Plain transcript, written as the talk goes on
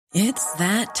It's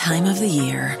that time of the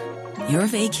year. Your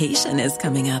vacation is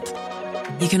coming up.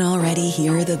 You can already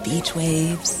hear the beach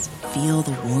waves, feel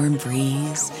the warm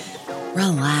breeze,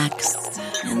 relax,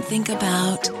 and think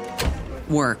about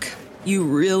work. You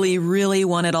really, really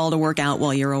want it all to work out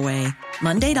while you're away.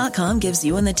 Monday.com gives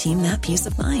you and the team that peace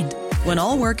of mind. When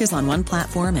all work is on one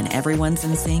platform and everyone's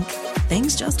in sync,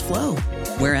 things just flow.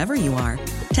 Wherever you are,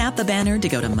 tap the banner to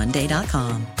go to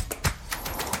Monday.com.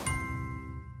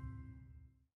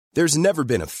 There's never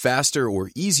been a faster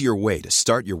or easier way to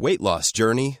start your weight loss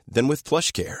journey than with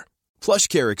PlushCare.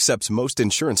 PlushCare accepts most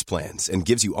insurance plans and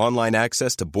gives you online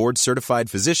access to board-certified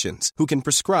physicians who can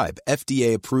prescribe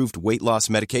FDA-approved weight loss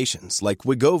medications like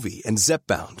Wegovy and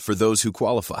Zepbound for those who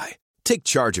qualify. Take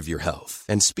charge of your health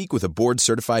and speak with a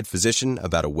board-certified physician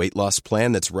about a weight loss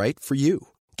plan that's right for you.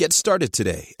 Get started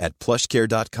today at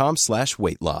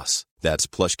plushcare.com/weight loss. That's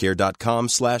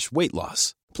plushcare.com/weight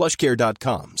loss.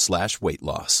 plushcare.com/weight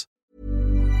loss.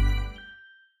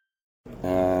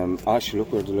 Actually,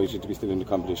 look, we're delighted to be still in the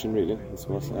competition, really, I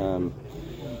suppose.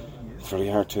 It's very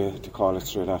hard to call it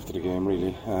straight after the game,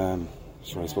 really.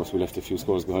 Sure, I suppose we left a few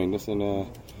scores behind us and,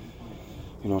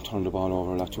 turned the ball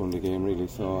over a lot during the game, really.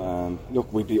 So,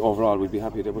 look, we'd be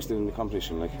happy that we're still in the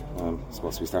competition. I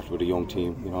suppose we started with a young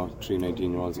team, 3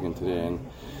 19-year-olds again today, and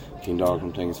Keane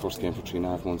Dorgan playing his first game for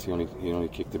 3.5 months. He only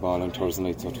kicked the ball on Thursday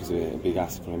night, so it was a big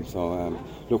ask for him. So,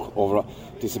 look, overall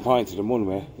disappointed in one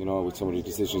way, with some of the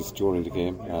decisions during the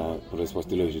game, but I suppose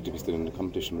delighted to be still in the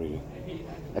competition, really.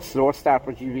 A slow start,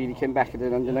 but you really came back at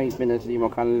it on the 9th minute. Liam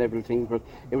O'Connell levelled things, but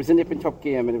it was a nip and tuck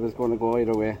game, and it was going to go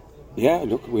either way. Yeah,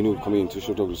 look, we knew coming into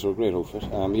Sure Douglas were a great outfit.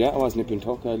 It was nip and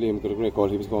tuck. Liam got a great goal.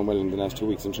 He was going well in the last 2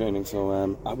 weeks in training,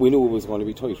 so we knew it was going to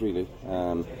be tight, really.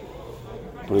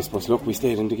 But I suppose, look, we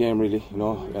stayed in the game, really.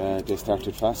 They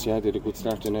started fast, they had a good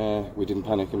start, and we didn't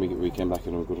panic, and we came back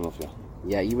and we were good enough,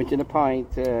 Yeah, you went in a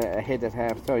point ahead at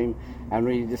half time, and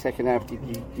really the second half,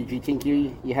 did you think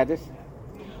you had it?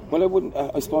 Well, I wouldn't.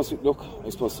 I suppose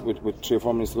with 3 or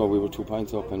 4 minutes to go, we were 2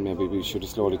 points up, and maybe we should have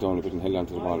slowed it down a bit and held on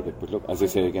to the ball a bit. But look, as I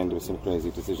say again, there were some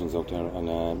crazy decisions out there,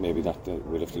 and maybe that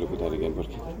we'll have to look at that again. But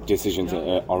decisions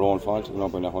are our own fault,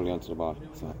 by not holding on to the ball.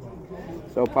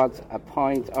 So, Pods, a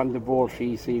point on the board for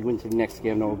you, so you go into the next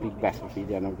game. Now, a big battle for you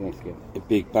there now, the next game. A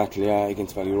big battle,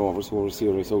 against Valley Rovers, who are a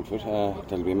serious outfit.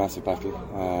 That'll be a massive battle.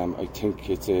 I think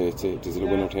it's a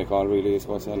winner-take-all, really, I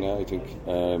suppose. And I think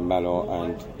Mallow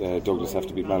and Douglas have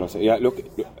to beat Mallow. So, look,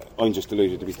 I'm just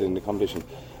delighted to be still in the competition.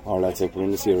 Our lads have put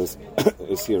in a serious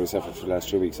effort for the last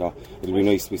 3 weeks, so it'll be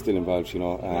nice to be still involved,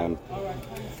 in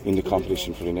the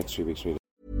competition for the next 3 weeks, really.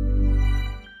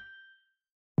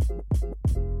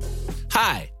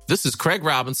 Hi, this is Craig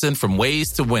Robinson from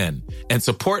Ways to Win, and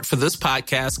support for this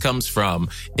podcast comes from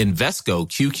Invesco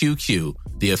QQQ,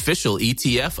 the official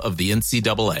ETF of the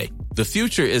NCAA. The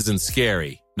future isn't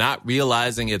scary. Not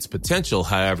realizing its potential,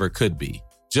 however, could be.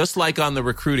 Just like on the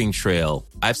recruiting trail,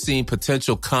 I've seen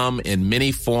potential come in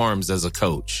many forms as a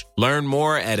coach. Learn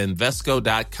more at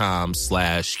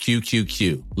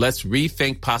Invesco.com/QQQ. Let's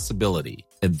rethink possibility.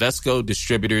 Invesco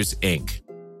Distributors, Inc.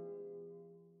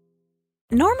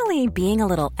 Normally, being a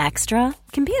little extra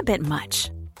can be a bit much.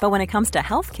 But when it comes to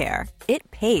healthcare, it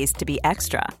pays to be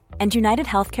extra. And United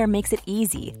Healthcare makes it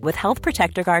easy with Health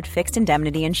Protector Guard fixed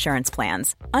indemnity insurance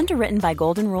plans. Underwritten by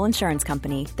Golden Rule Insurance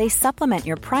Company, they supplement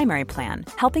your primary plan,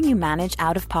 helping you manage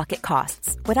out-of-pocket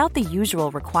costs without the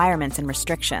usual requirements and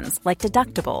restrictions like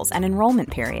deductibles and enrollment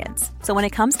periods. So when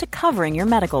it comes to covering your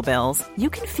medical bills,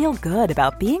 you can feel good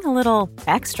about being a little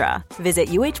extra. Visit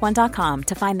UH1.com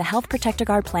to find the Health Protector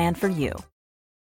Guard plan for you.